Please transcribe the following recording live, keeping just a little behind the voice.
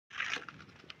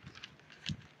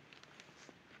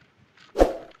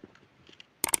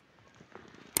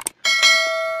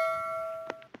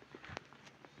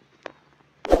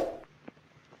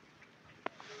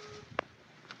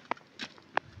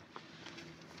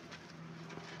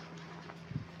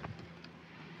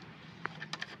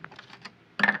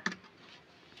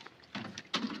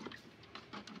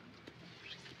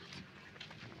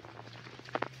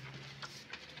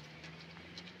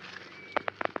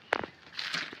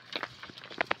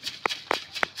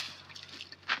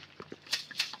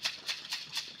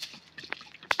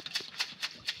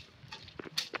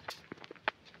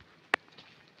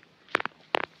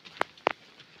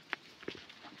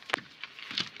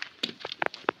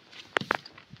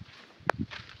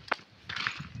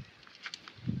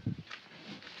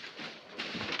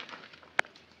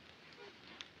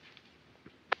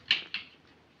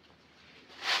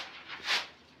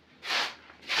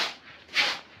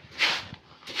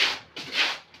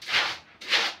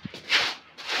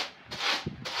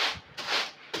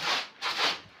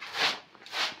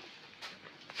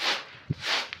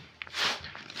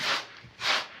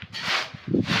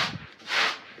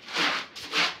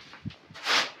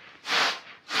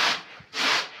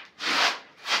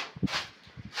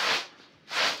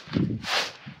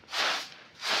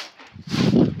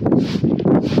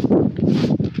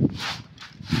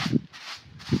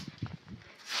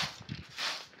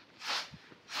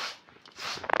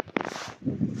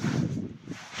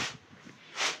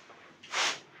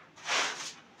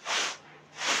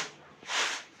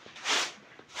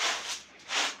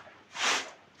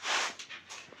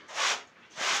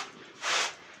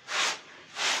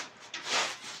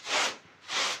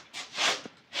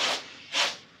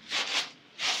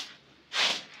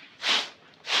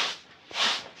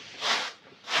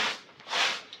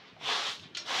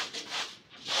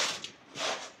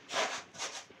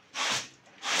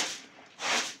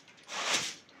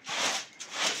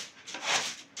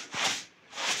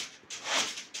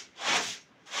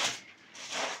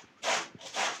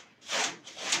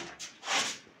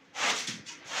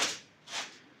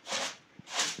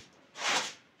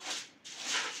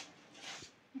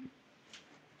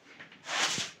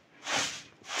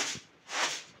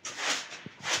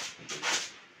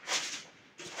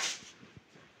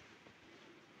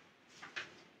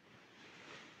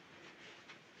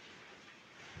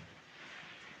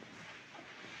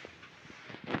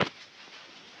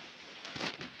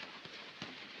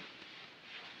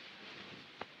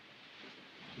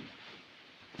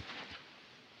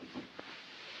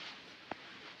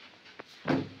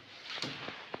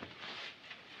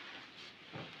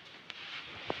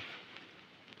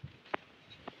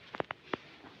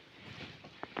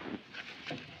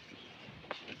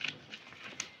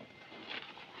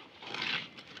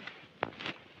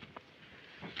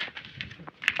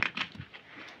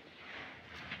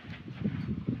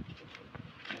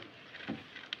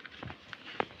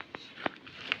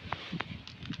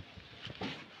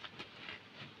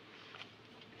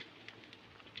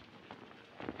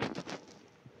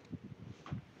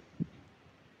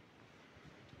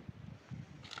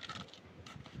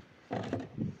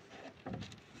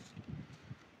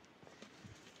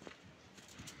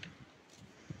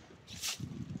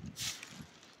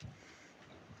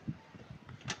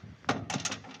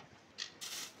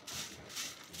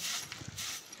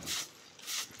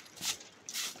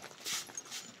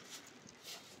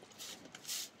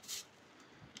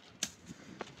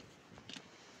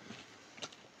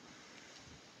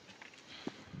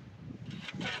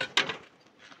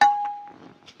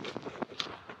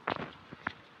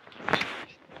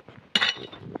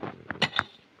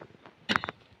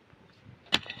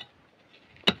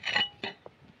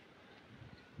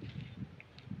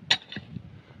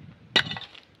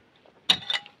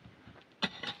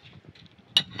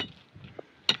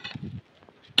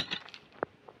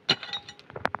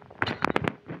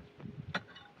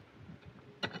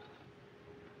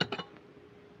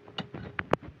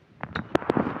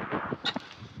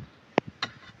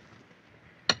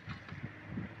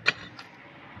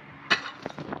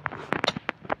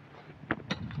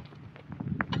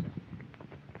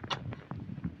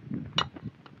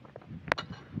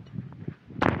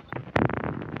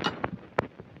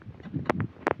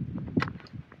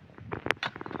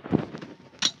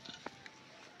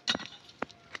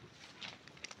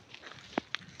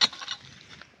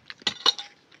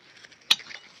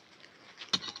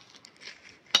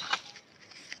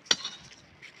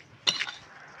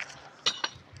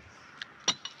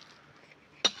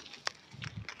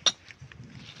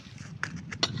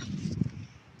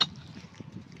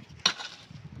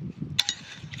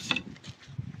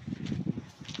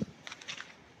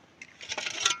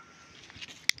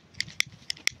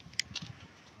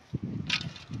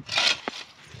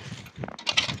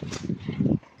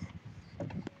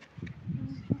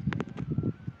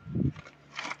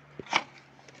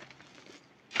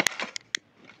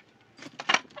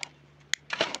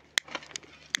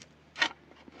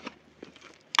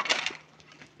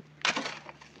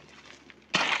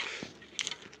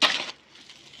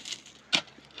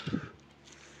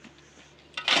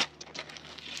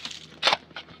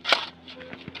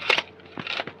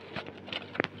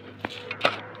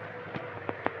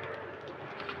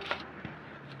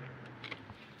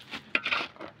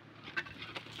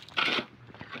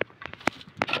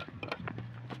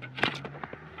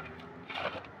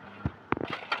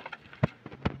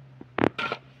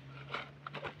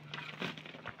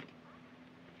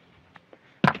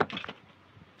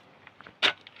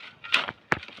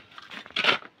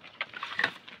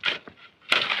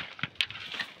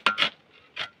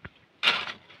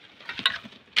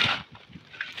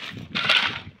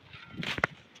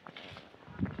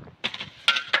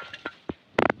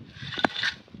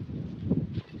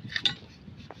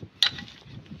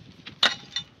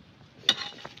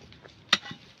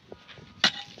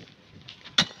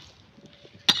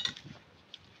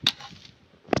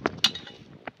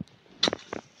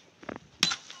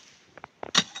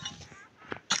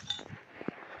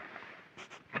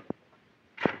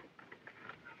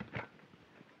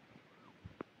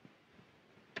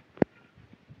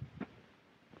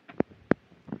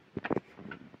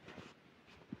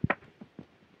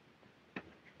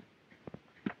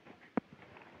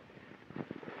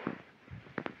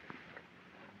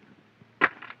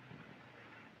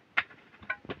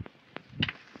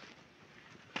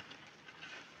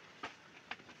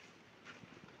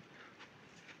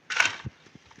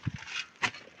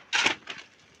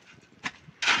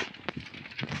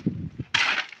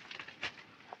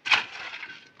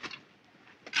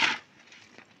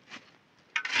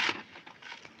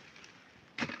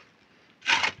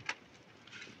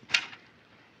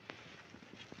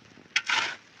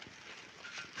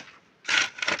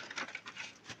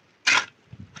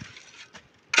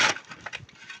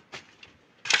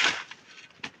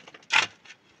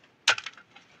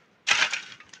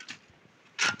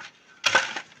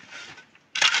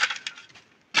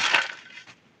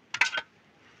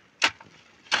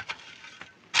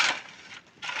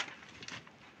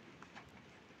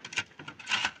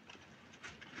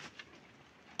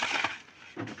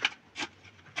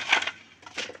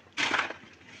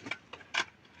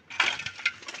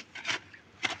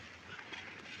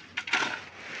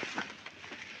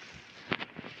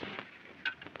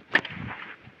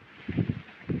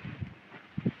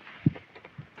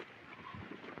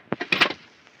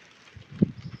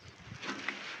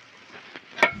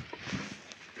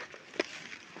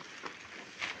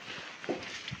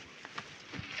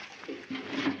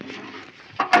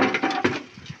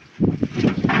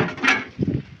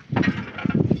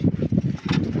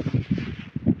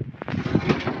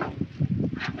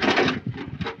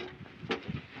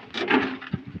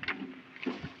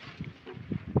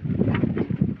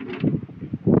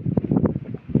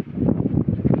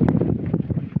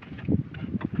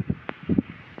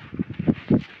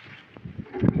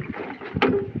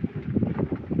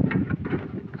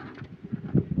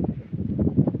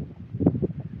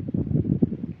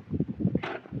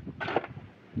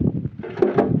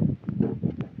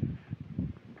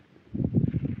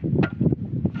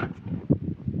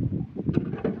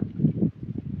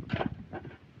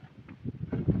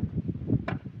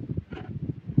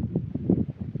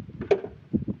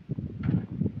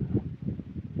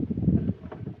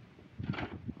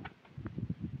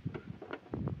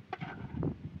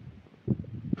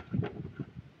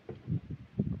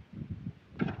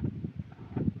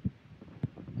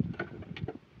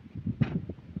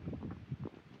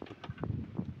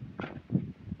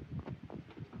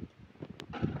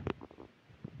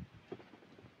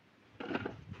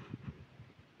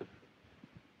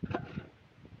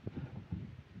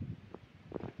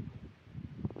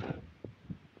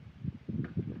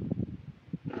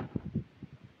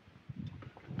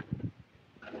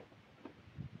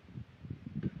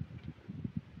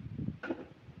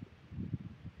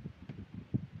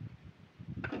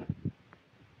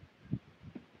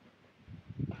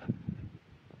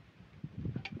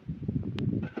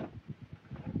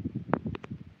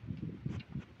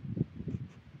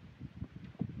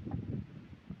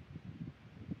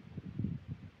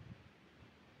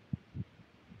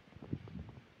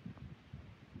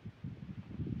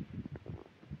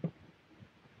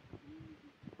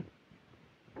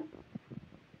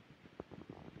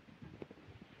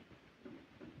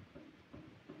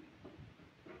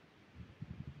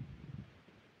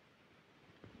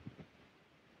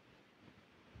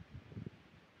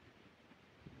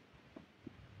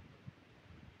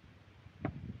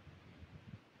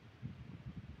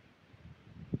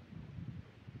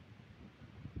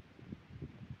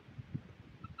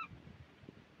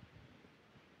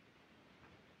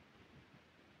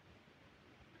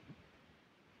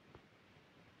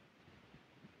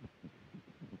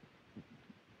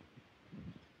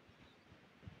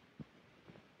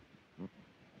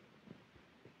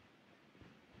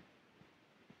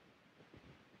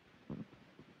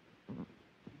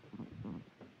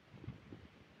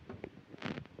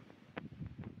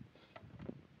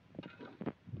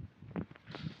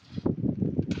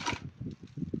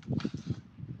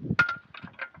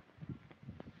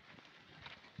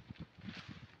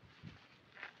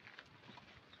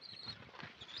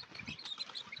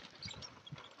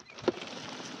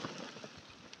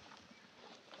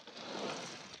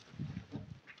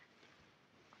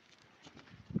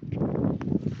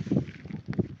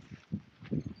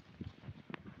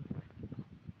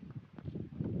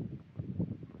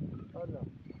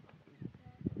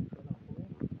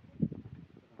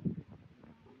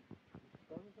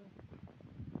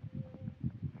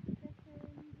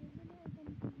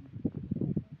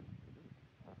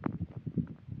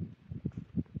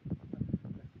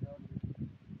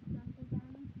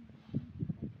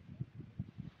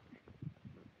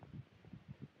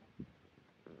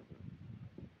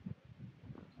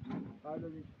قبل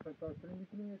از اینکه خطاب کنیم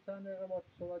میتونیم یه چند دقیقه با تو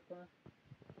صحبت کنم؟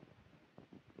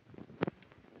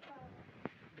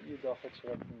 یه داخل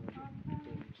صحبت کنیم.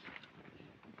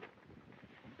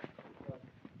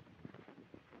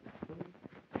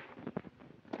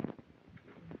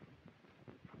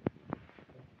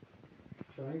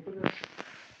 شاهین کجاست؟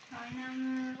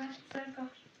 شاهینم رفت سرکار.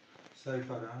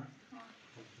 سرکار هم؟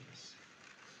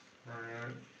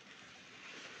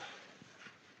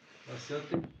 واسیات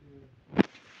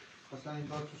خواستم این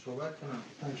کار تو صحبت کنم.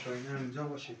 گفتم شاهین هم اینجا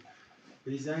باشه.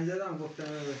 به زنگ زدم گفتم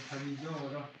همینجا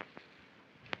آرا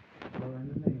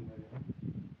کارنده نمیمونه.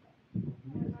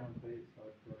 میرسم تا یک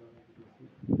ساعت دارم.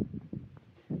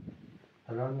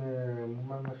 الان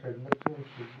من خدمتتون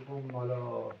بگم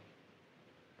حالا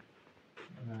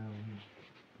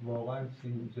واقعا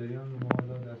جریان ما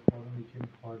داد از کارم یکم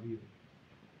خالیه.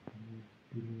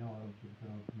 فیلم آرام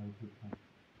کنم.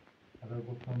 حالا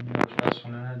گفتم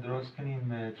آشپزخونه درست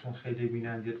کنیم چون خیلی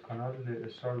بیننده کانال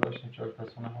اصرار داشتیم که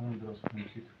آشپزخونه همون درست کنیم.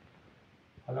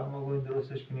 حالا ما باید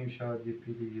درستش کنیم شاید یه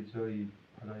پیلی یه جایی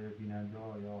برای بیننده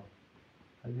ها یا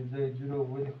یه جایی جور رو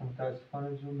باید خب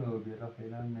متاسفانه جور نبود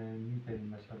فعلا میتونیم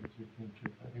مثلا جور کنیم که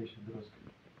بقیهش درست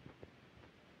کنیم.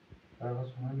 برقص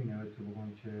همینه باید تو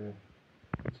بگم که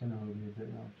چه نهایی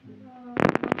داریم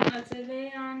که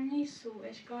عجله هم نیست و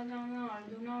اشکال هم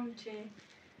ناردونم که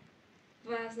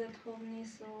وضعت خوب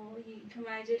نیست و که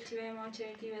مجلتی به ما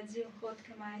چردی و زیر خود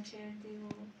که ما چردی و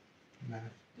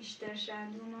بیشتر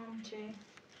شدونم که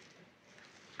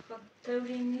خب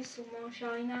طوری نیست و ما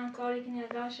شاهین هم کاری کنی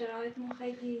هدا شرایط ما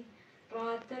خیلی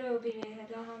راحت تر رو بیره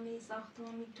هدا همی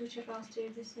ساختمانی تو چه راست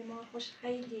چردی ما خوش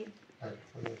خیلی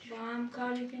با هم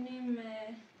کاری کنیم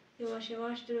یواش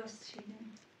یواش درست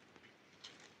شدیم.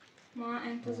 ما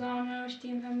انتظار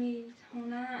نرشتیم همی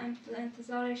هونه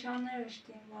انتظارشان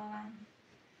نرشتیم واقعا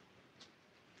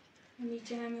همی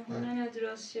که همی هونه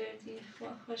ندرست شدی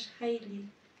خوش خیلی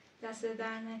دست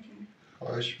در نکنه.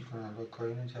 خواهش میکنم با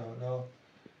کاری که حالا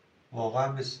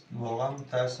واقعا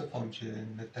متاسفم که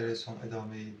نترسم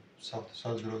ادامه ساخت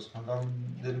سال درست کنم.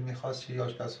 دل میخواست که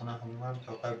آشپزخونه همون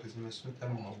تا قبل زمستون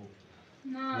تمام بود.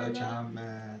 نه که هم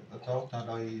اتاق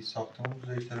نالای ساختمون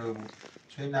بزرگتر بود.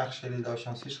 چون نقشه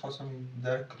داشتانسیش خواستم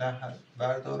در کلن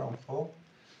بردارم خب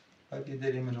بعد یه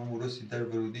دلی من اموروسی در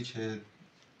ورودی که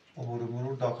امور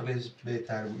مرور داخلش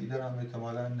بهتر بودی دارم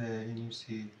احتمالاً این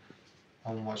نیمسی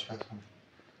همون آشپزخونه.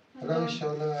 حالا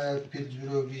انشاءالله پیل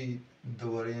جوروی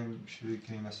دوباره شروع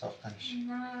کنیم از ساختنش.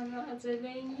 نه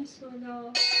عجله نیست ولی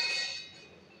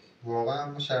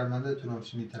واقعا ما شرمنده تونم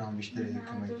چی میتونم بیشتری کمکی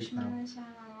کنم. نه دشمن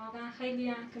شرمنده واقعا خیلی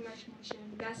هم کمش میشه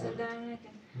دست در نکن.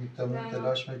 میتونم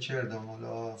تلاش میکردم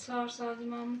حالا 4 سالی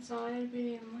ما متظاهر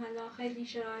بریم حالا خیلی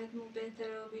شرایط مو بهتر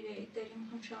رو بیره داریم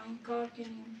هم شاهین کار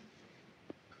کنیم.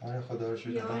 آره خدا رو شکر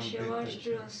یواش یواش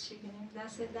درست کنیم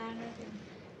دست در نکنیم.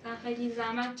 تا خیلی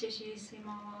زحمت چشیدی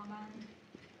ما واقعا.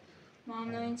 ما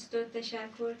هم نوینت دو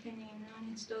تشکر کنیم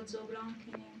نوینت دو جبران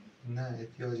کنیم. نه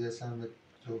احتیاجی اصلا به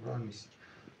جبران نیست.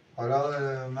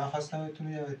 حالا من خواستم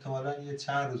بهتون احتمالاً یه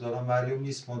چند روز حالا معلوم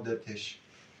نیست مدتش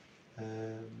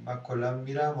من کلا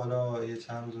میرم حالا یه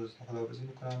چند روز خداحافظی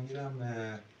میکنم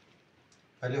میرم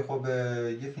ولی خب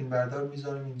یه فیلم بردار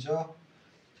میذارم اینجا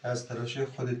که از تلاش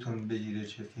خودتون بگیره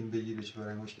چه فیلم بگیره چه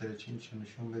برای مشتری چه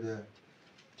نشون بده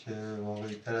که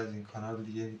واقعی تر از این کانال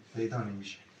دیگه پیدا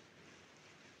نمیشه.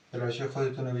 تلاش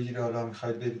خودتون رو بگیره حالا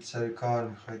میخواید برید سر کار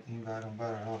میخواید این ور اون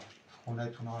ور خونه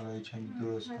تون حالا یه چنگی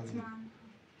درست کنید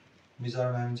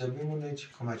میذارم همینجا بمونه چی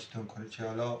کمکتون کنه چه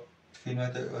حالا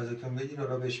فیلمت ازتون بگیر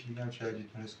حالا بهش میگم چه اگه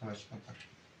تونست کمکتون کنه.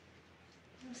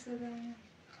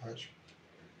 خواهش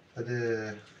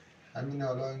بده همین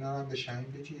حالا اینا هم به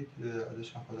شاهین بگید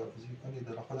ازشان خداحافظی کنید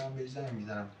حالا خودم به زنگ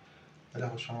میزنم ولی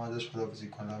خب شما ازش خداحافظی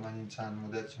کنید من این چند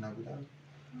مدت چی نبودم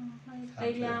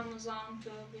خیلی هم مزاحم تو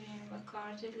ببینیم و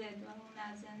کار جلد و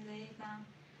اون از زندگی کم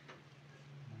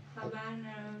خبر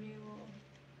نروی و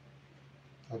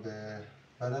خب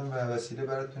بعدم وسیله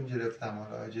براتون گرفتم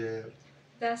حالا اگه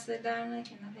دست در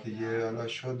نکنه دیگه حالا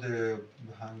شد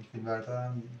هم فیلم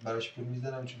بردارم براش پول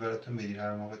میزنم چون براتون بگیر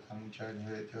هر موقع تموم کردیم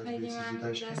و احتیاج به چیزی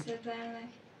داشتیم دست در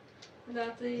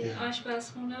نکنه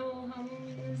آشپزخونه و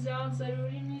همون زیاد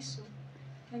ضروری نیست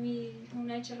همین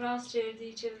هونه چه راست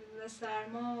جردی چه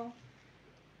سرما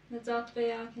نجات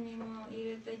بیا کنیم و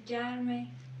ایرد گرمه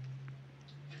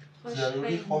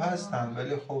ضروری خب هستن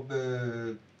ولی خب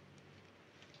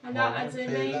حالا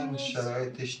فعلا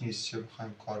شرایطش نیست چه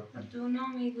بخوایم کار کنیم دونا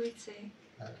میگوید سه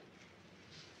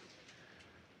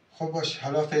خب باش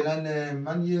حالا فعلا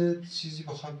من یه چیزی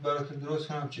بخوام براتون درست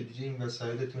کنم که دیگه این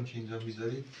وسایلتون که اینجا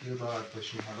میذارید یه راحت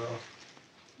باشیم حالا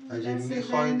اگه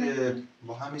میخواید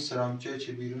با همین سرامیکه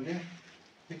چه بیرونه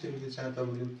میتونید چند تا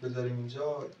بلوک بذاریم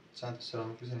اینجا، چند تا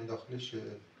سرامیک بزنید داخلش،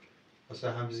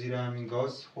 واسه هم زیر همین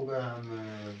گاز خوبه، هم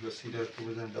یا سیلرتو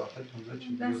بزنید داخل تونزا چی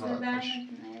دیگه دست راحت در باشه.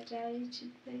 نکنه جایی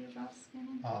چی بگه راست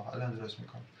کنیم. الان درست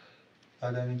میکنم.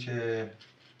 بعد این که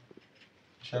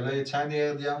انشالله یه چند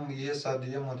دقیقه دیگه هم یه ساعت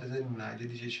دیگه منتظر میمونم. اگه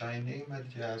دیگه شاهین نیومد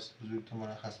که از حضورتون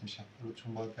مرخص میشم،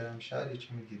 چون باید برم شهر چی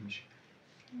میگیر میشه.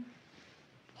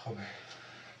 خب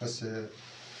پس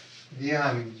دیگه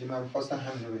همین دیگه من خواستم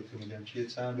همین رو بهتون میگم که یه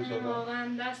چند روز نه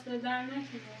واقعا دست در نکنه،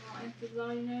 ما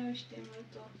انتظاری نداشتیم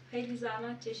و تو خیلی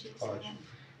زحمت کشید شما.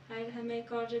 همه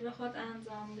کار جلو خود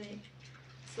انجام دهید،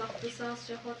 ساخت و ساز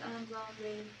چه خود انجام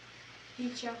دهید،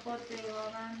 هیچ خود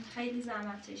واقعا خیلی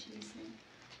زحمت کشیدیم.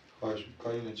 خواهش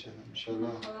کاری نچنم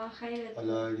انشالله. خدا خیرت.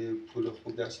 حالا اگه پول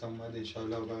خوب دست اومد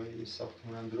انشالله برای یه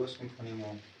ساختمون هم درست میکنیم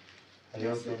و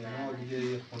حیاتمون ما دیگه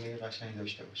یه خونه قشنگ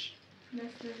داشته باشیم.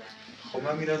 خب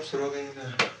من میرم سراغ این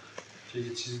که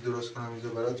یه چیزی درست کنم اینجا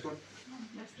براتون.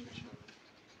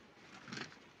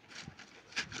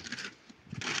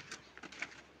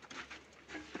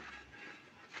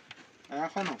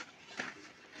 خانم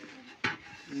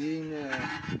این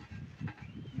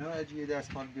نه اگه یه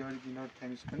دستمال بیارید اینا رو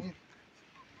تمیز کنید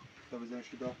تا بزن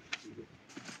شده.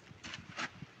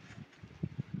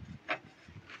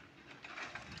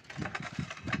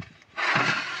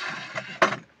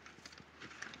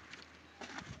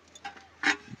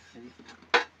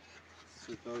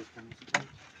 ستا رو تمیز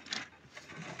کنید.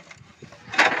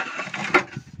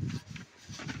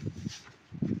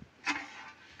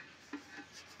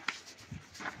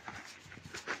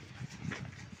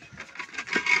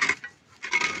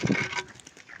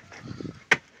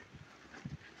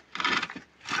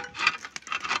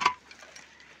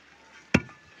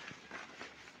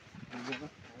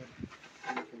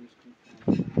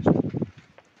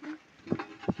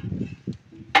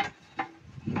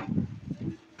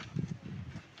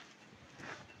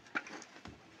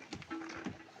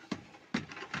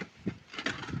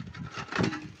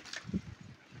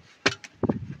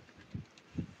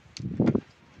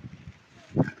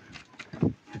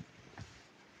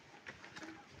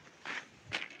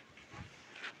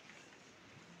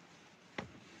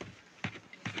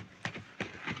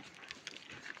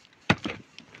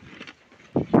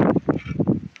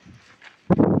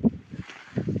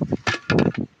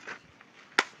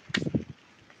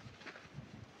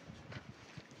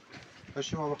 تا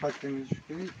شما بخواید تمیزش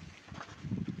کنید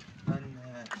من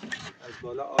از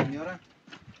بالا آب میارم،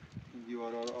 این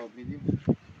دیوارها رو آب میدیم.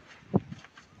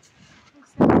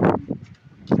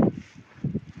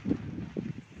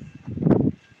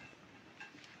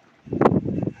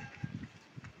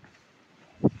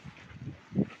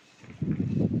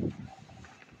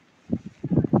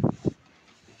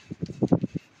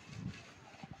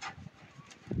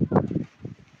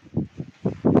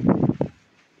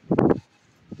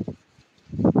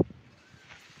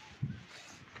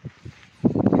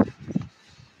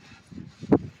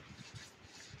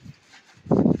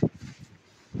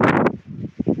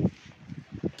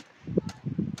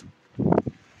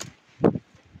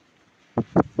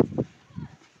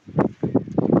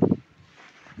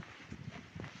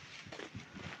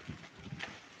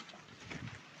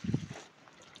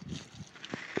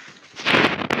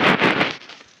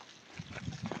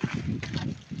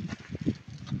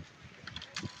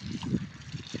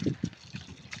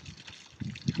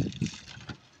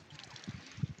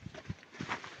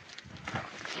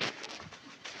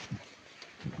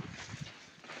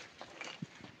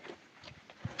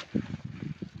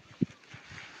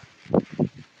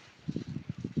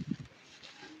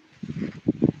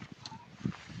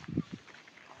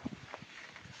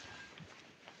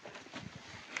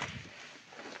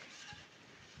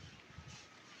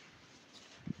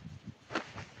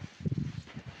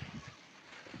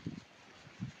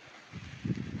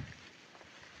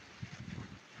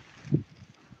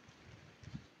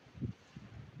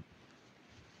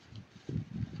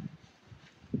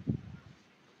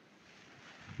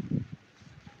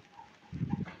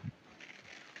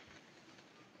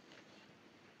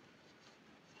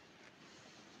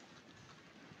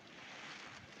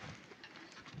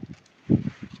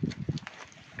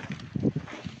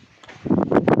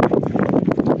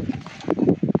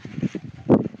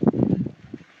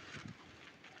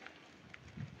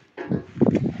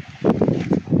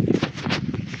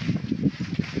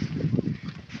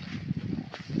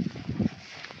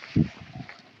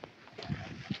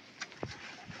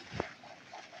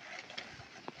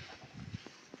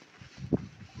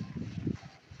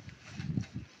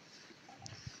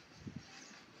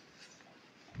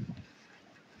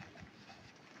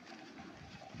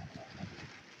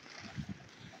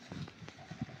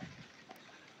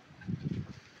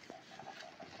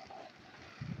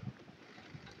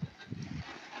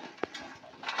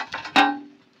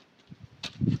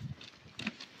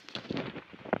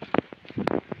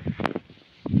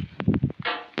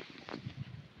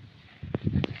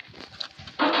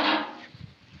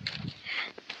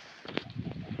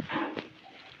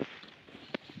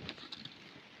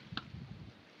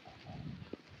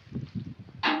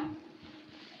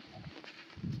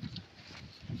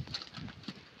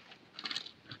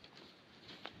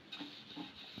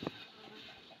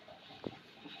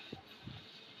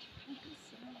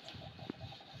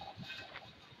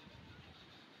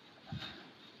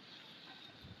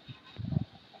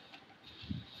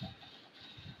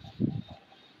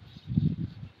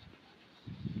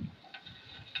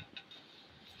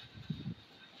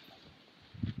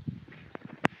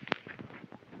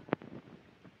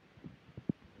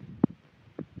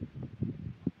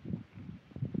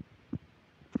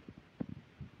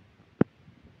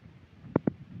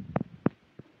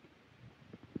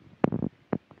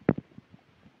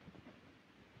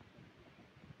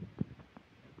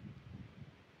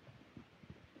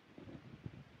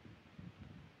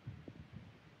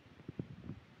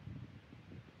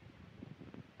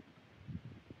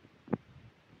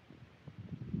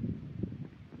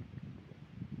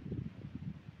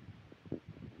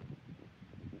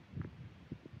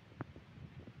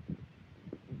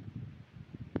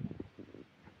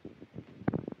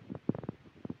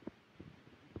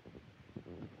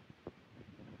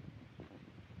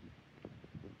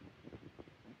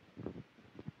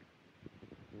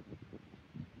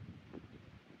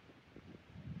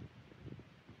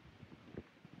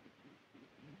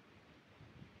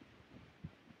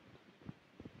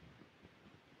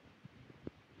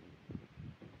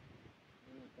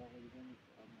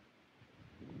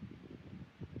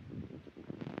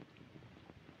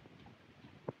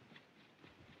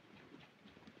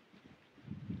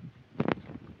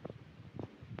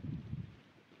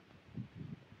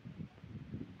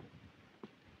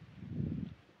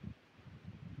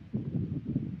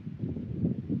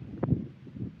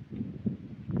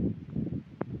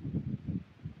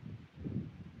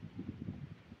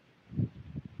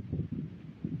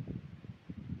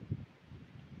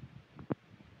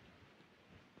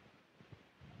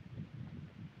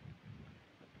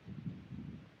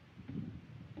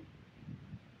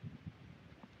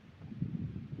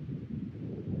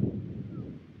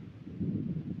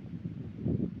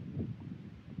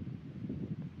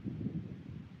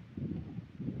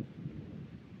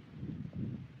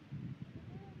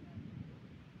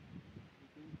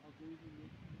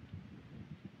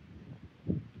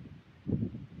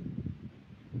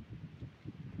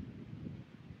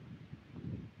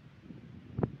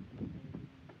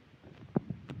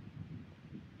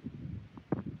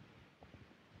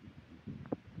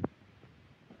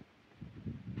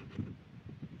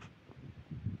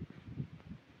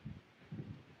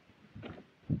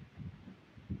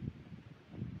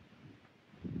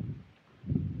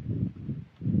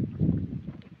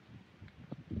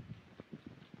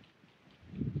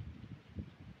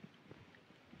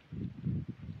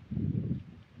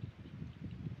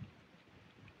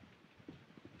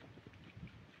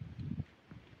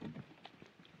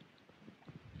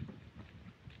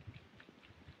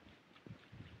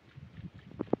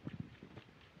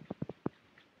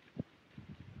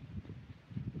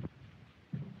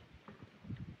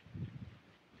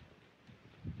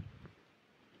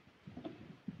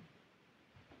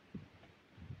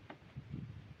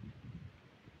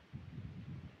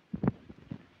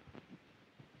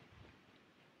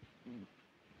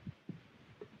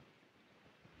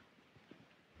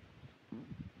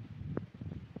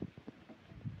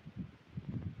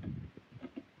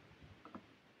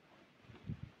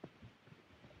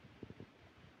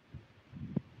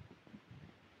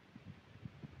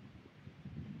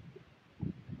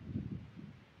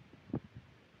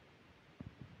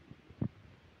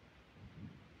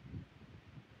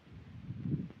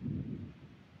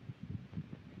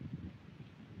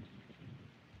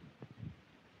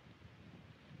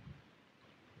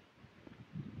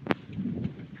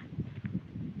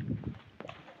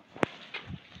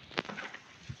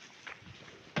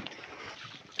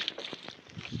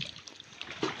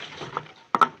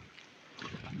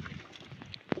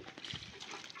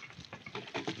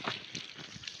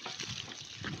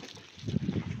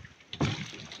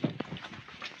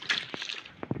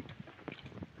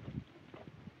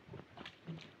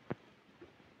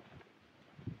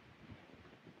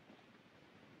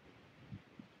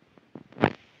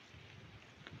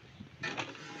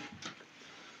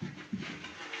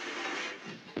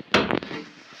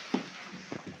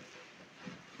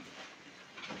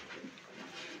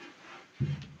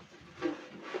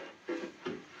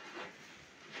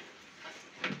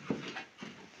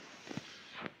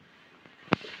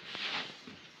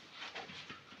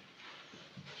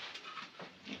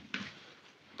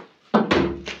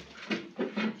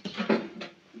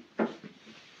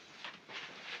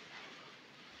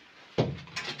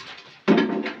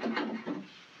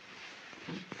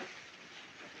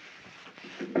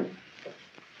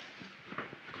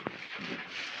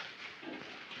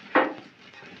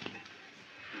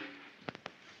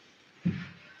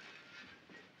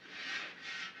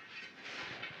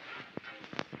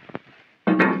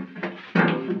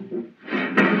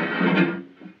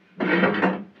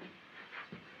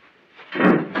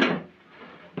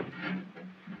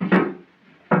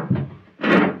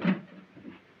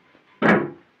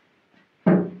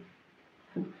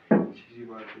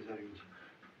 باید بذاریم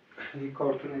اینجا. یه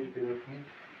کارتون اینجا پیدا کنید.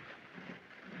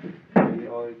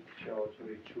 یه چه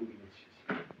آتوی چوبی نیست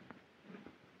چیزی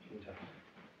اینجا.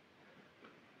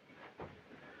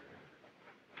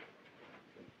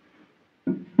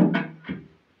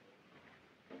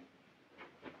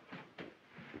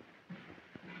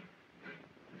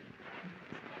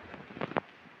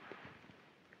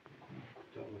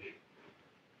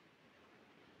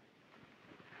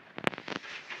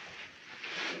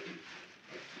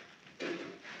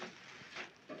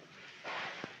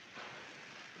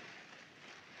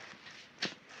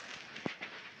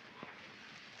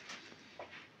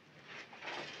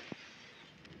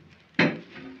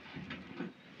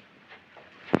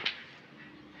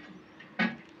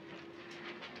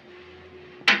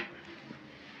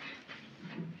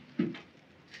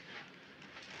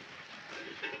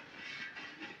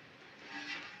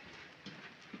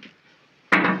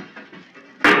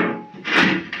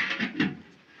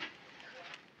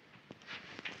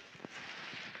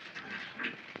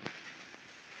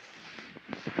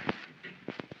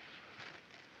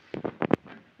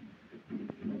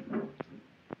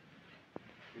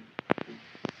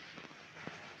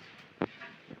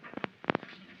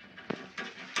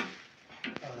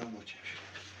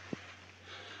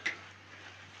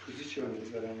 چی باید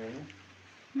بذارم یعنی؟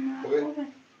 نه خوبه؟ خوبه.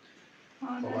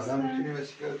 الان میتونیم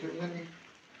اسکلتو بزنیم.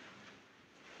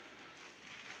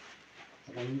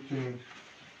 الان میتونیم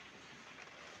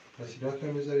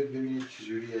وسیلاتون بذارید ببینید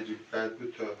چجوری عجیب بد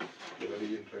بود تا دوباره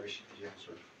یه طور بشید دیگه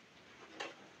اصلا.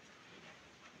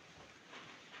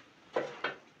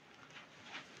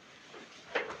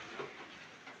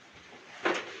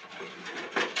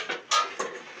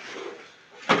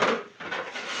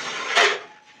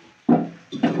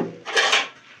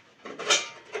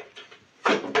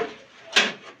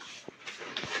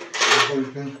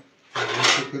 خودتون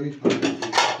تجربه کنید.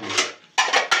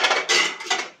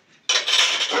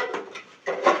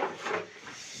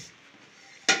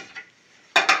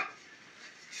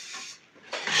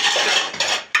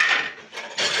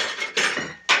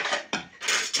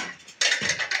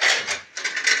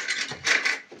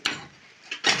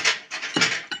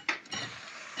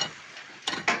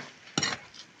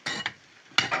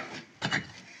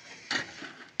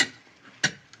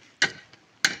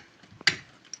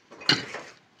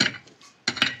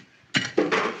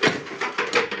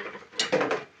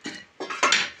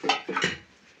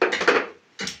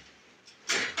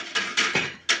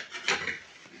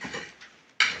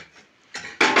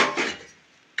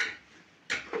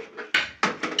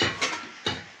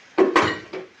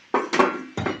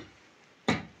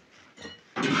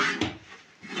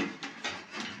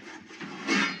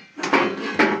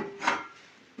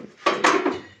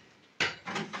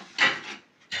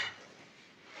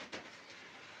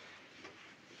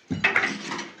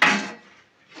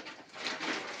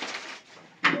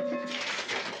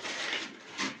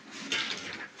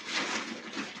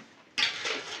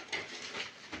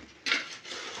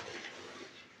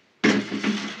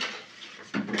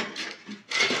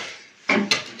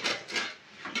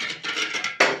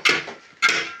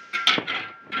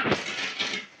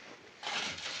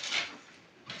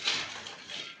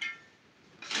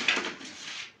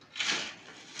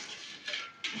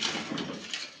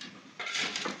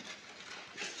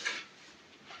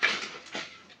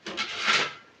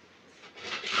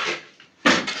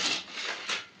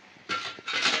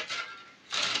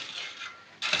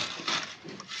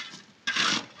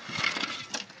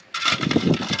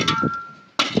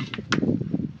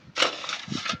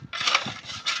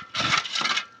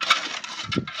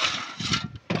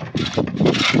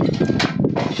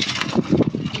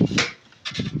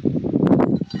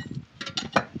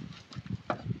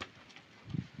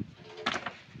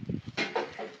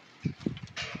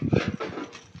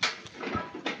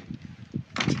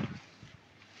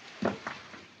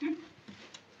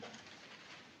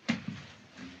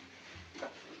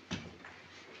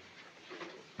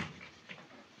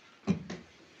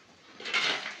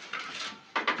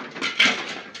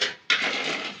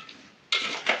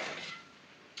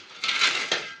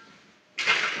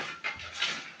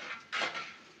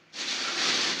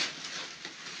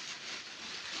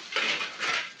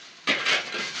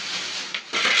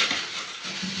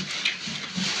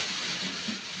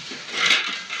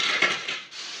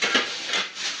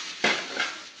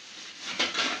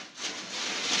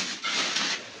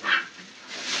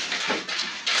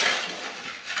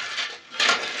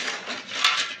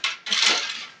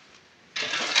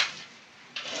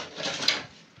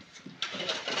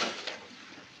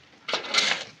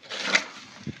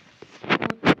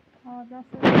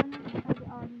 دست بزنم خیلی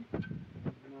عالی.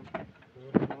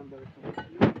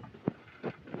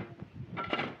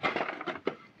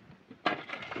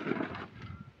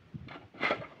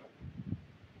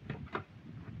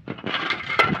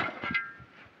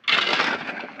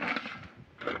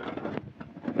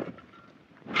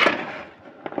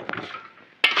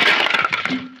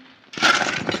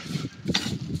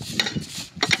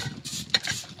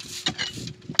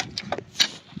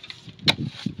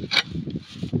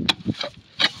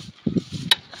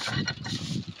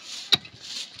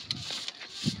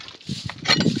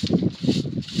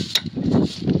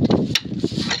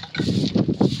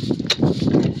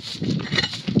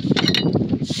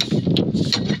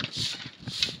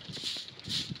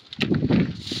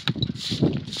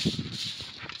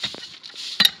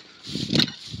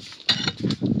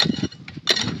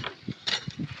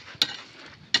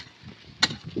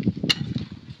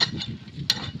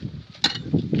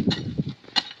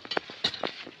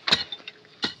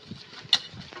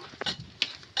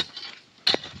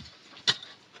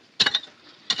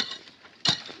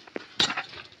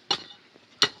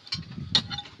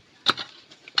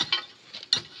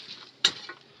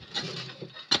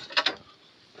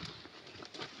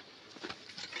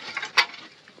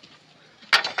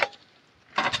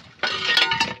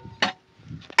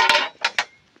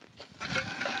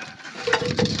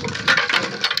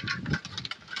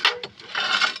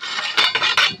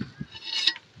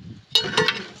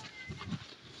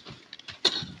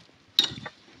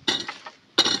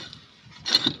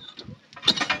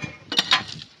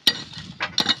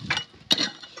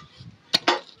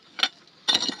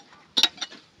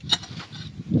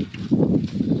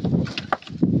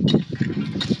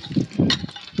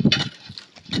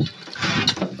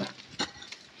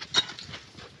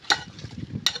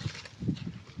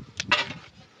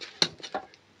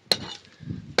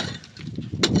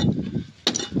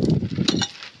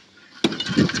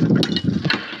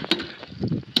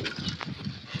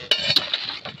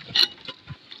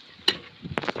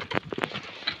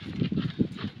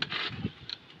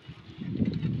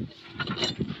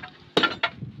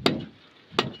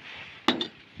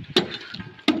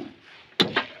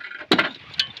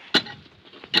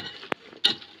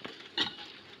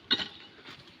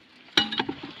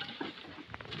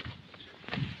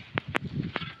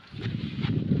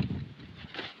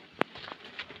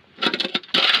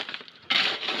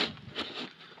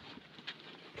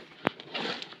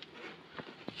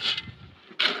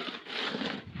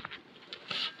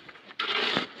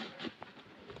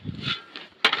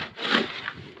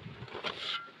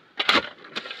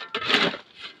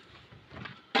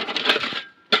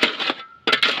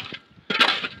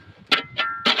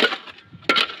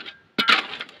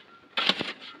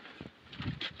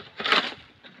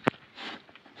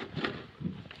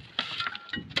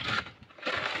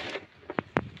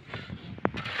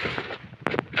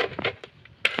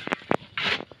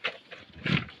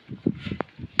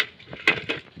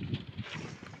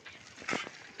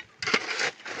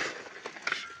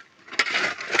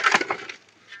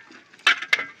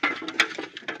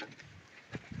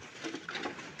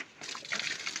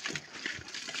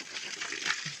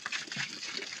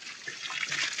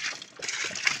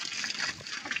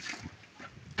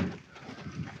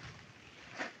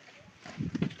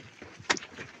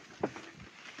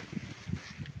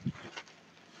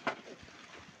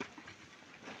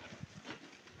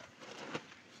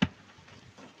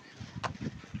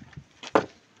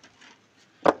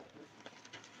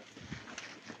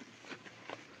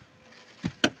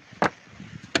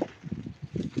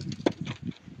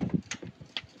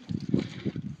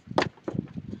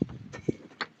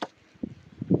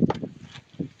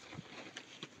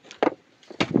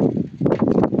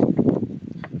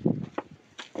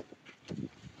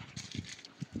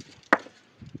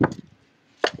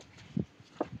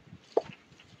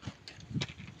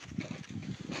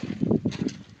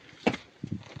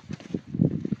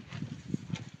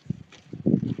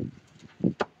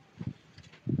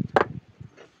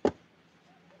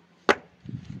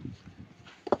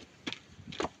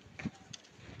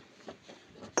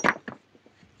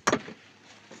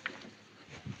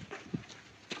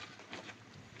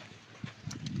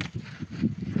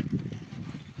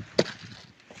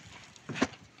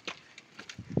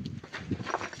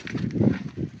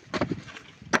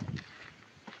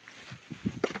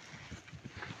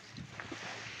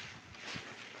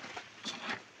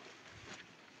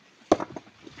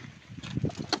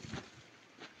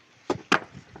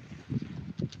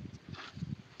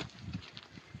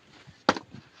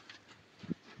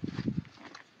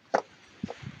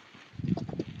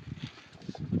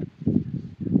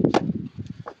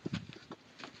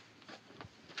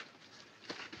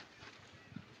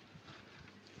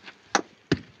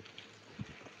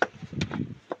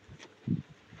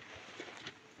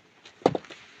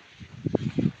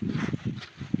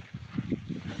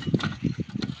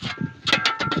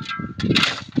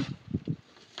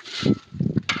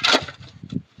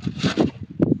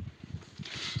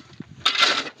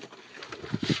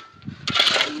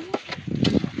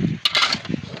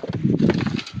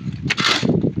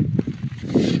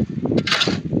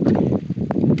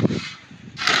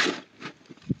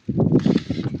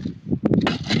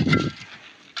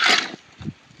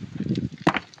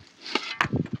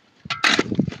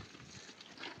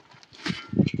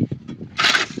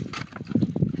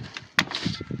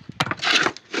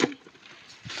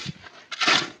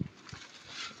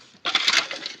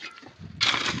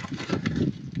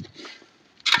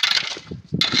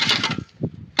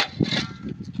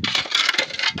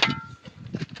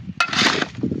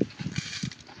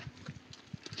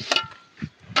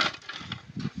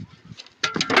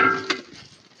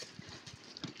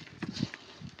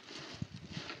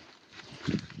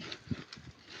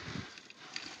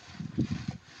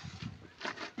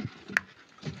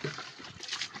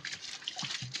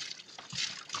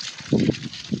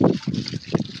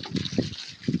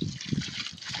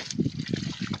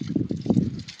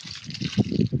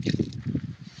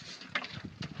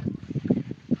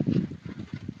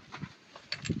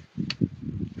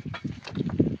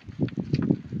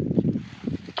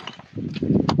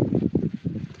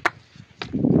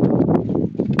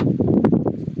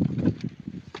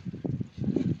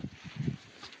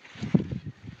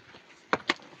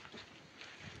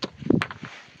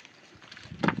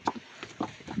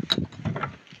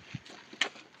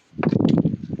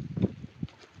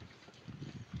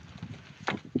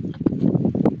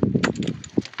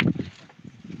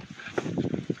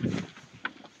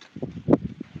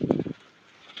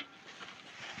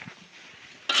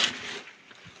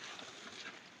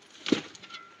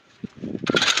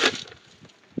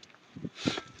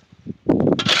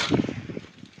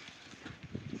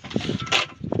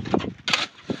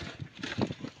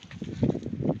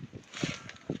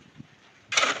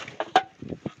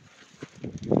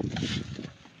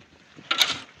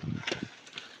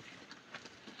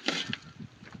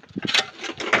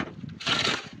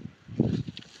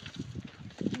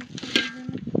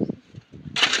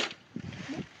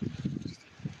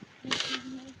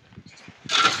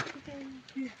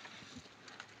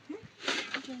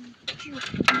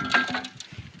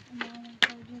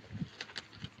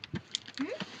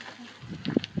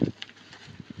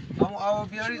 آب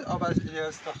بیارید آب از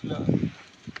استخلا.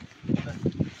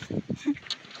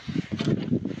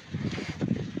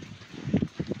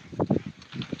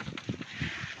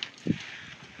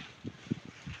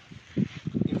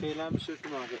 این فعلا میشه تو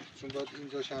ماغه چون باید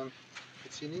اینجاش هم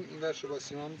بچینیم این ورشو با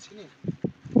سیمان میچینیم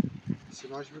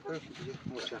سیمانش میکنیم که دیگه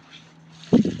مرچک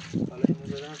بشه. حالا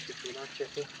اینو بدم که فعلا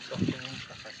کف ساختمون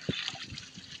مشخص.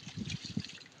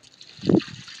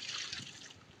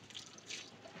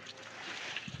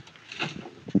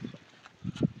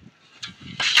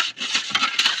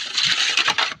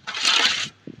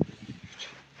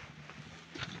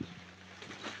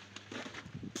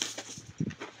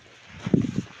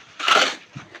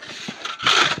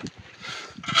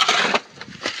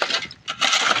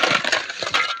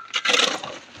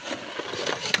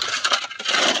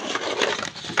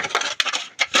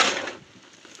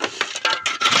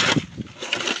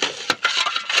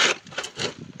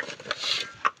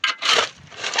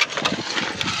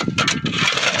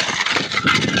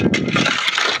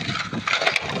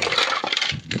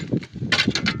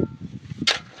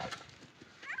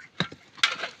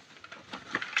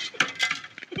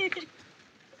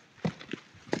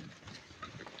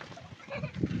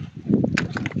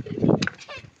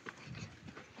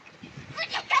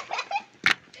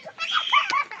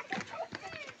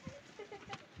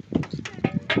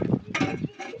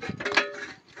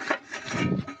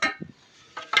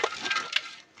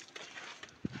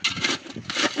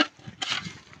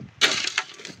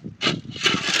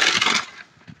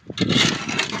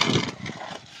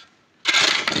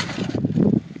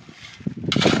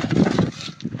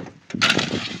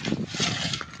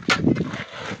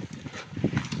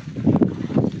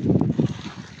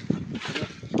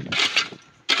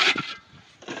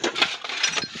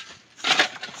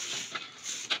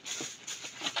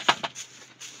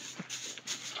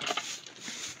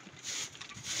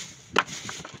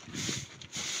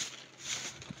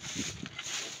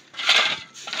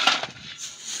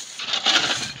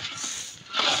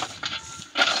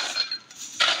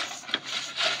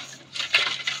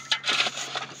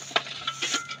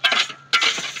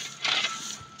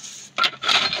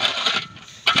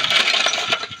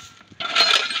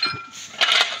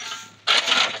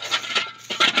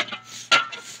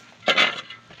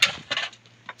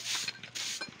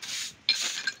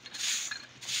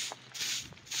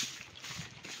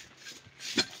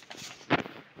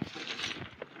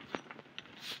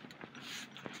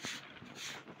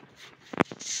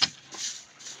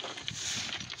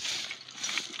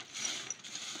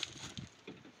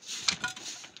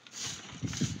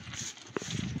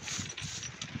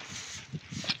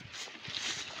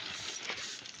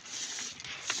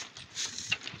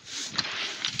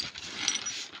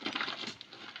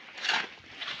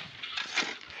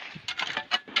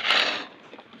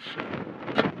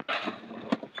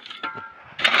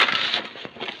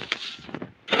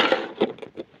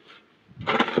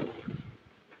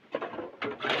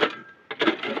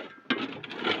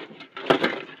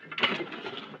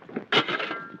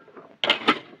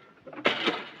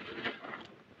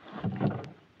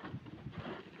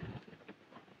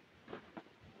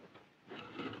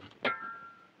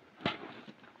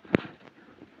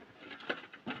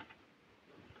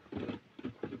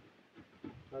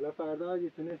 حالا فردا اگه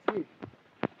تونستید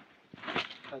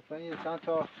حتما یه چند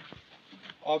تا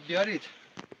آب بیارید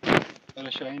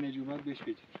برای شاهین نجومت بهش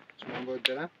بدید چون من باید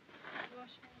برم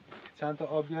چند تا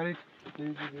آب بیارید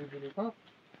برید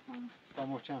تا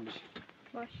محکم بشه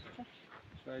باشه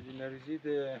شاید این نریزید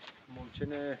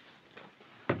ممکنه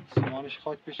سیمانش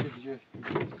خاک بشه دیگه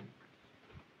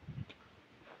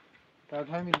بعد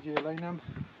همین دیگه الان اینم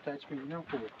تچ میبینم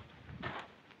خوبه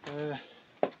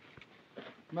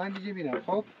من دیگه میرم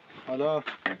خب حالا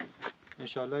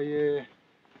انشالله یه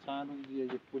چند روز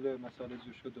دیگه یه پول مسائل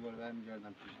جور شد دوباره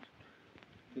برمیگردم پیشتون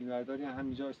فیلم برداری هم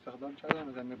اینجا استخدام کردم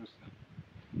از همه روستا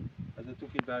ازتون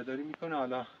فیلم برداری میکنه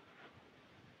حالا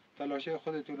تلاشه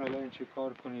خودتون حالا این چه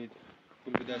کار کنید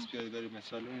پول به دست بیارید برید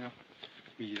مسائل اینا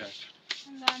میگیرد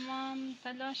ما هم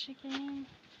تلاش کنیم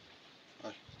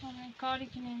کاری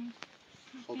کنیم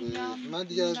خب من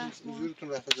دیگه از حضورتون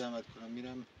رفع زحمت کنم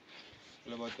میرم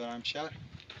حالا باید برم شهر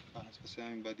واسه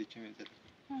همین بعدی که میدارم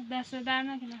دست در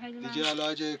نکنه خیلی دیگه حالا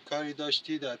اگه کاری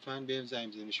داشتید حتما بهم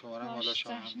زنگ بزنید شمارم حالا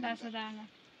شما دست در نکنه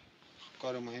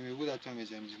کار مهمی بود حتما بهم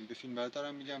زنگ بزنید به فیلم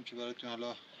بردارم میگم که براتون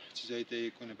حالا چیزایی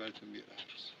تهیه کنه براتون بیاره هر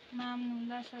روز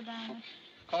ممنون دست در نکنه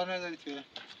کار ندارید فعلا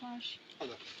باشه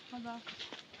خدا